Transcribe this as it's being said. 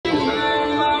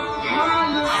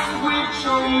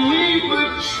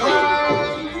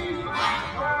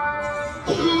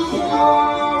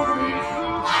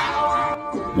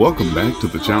Welcome back to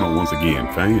the channel once again,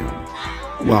 fam.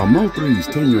 While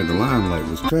Mo3’s tenure in the limelight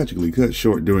was tragically cut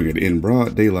short during an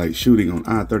in-broad daylight shooting on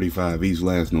I-35 East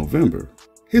last November,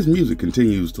 his music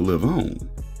continues to live on.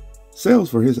 Sales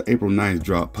for his April 9th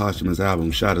drop posthumous album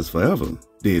Shot Us Forever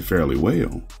did fairly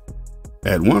well,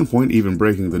 at one point even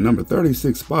breaking the number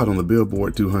 36 spot on the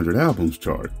Billboard 200 albums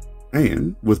chart,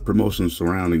 and with promotions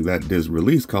surrounding that disc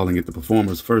release calling it the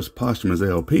performer's first posthumous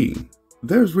LP.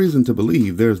 There's reason to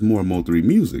believe there's more Mo3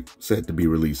 music set to be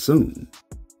released soon.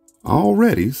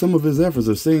 Already, some of his efforts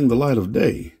are seeing the light of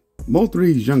day.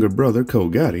 Mo3’s younger brother,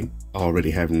 Gotti, already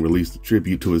having released a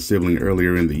tribute to his sibling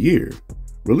earlier in the year,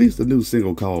 released a new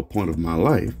single called Point of My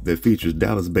Life that features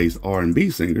Dallas-based R&B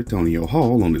singer Tonio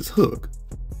Hall on its hook.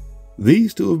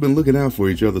 These two have been looking out for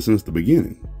each other since the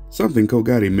beginning, something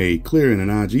Gotti made clear in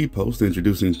an IG post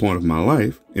introducing Point of My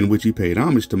Life, in which he paid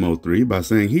homage to Mo3 by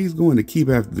saying he's going to keep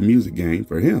after the music game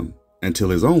for him until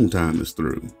his own time is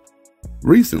through.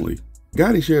 Recently,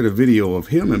 Gotti shared a video of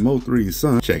him and Mo3’s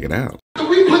son. Check it out.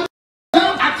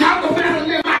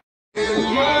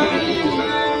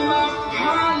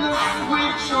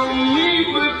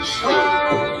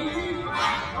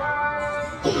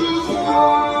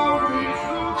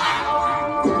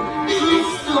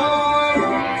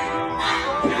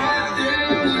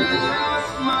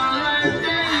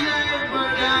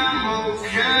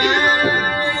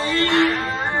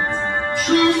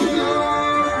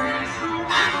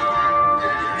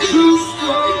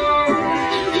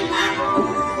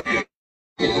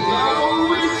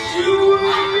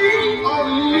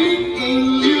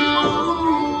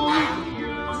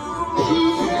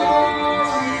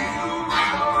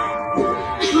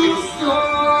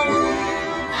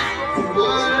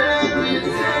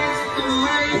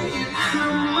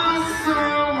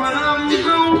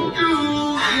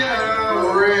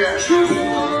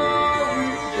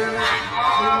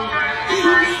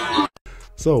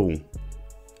 So,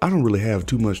 I don't really have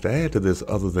too much to add to this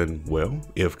other than, well,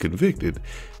 if convicted,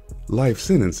 life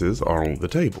sentences are on the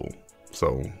table.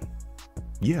 So,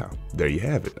 yeah, there you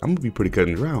have it. I'm gonna be pretty cut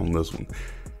and dry on this one.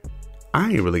 I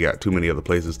ain't really got too many other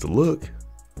places to look.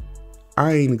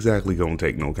 I ain't exactly gonna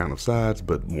take no kind of sides,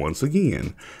 but once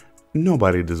again,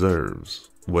 nobody deserves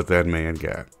what that man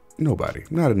got. Nobody,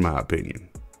 not in my opinion.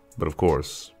 But of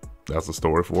course, that's a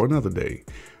story for another day.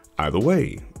 Either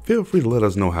way, feel free to let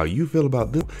us know how you feel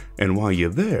about this, and while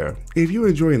you're there, if you're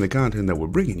enjoying the content that we're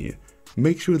bringing you,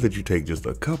 make sure that you take just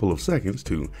a couple of seconds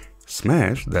to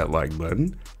smash that like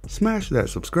button, smash that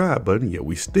subscribe button, yeah,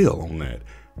 we still on that,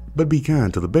 but be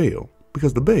kind to the bell,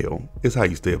 because the bell is how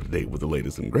you stay up to date with the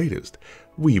latest and greatest.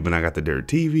 We've been I Got the Dirt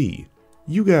TV.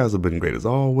 You guys have been great as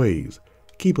always.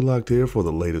 Keep it locked here for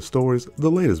the latest stories, the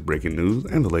latest breaking news,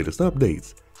 and the latest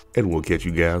updates, and we'll catch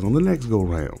you guys on the next go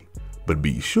round. But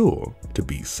be sure to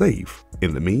be safe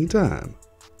in the meantime,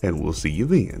 and we'll see you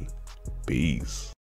then. Peace.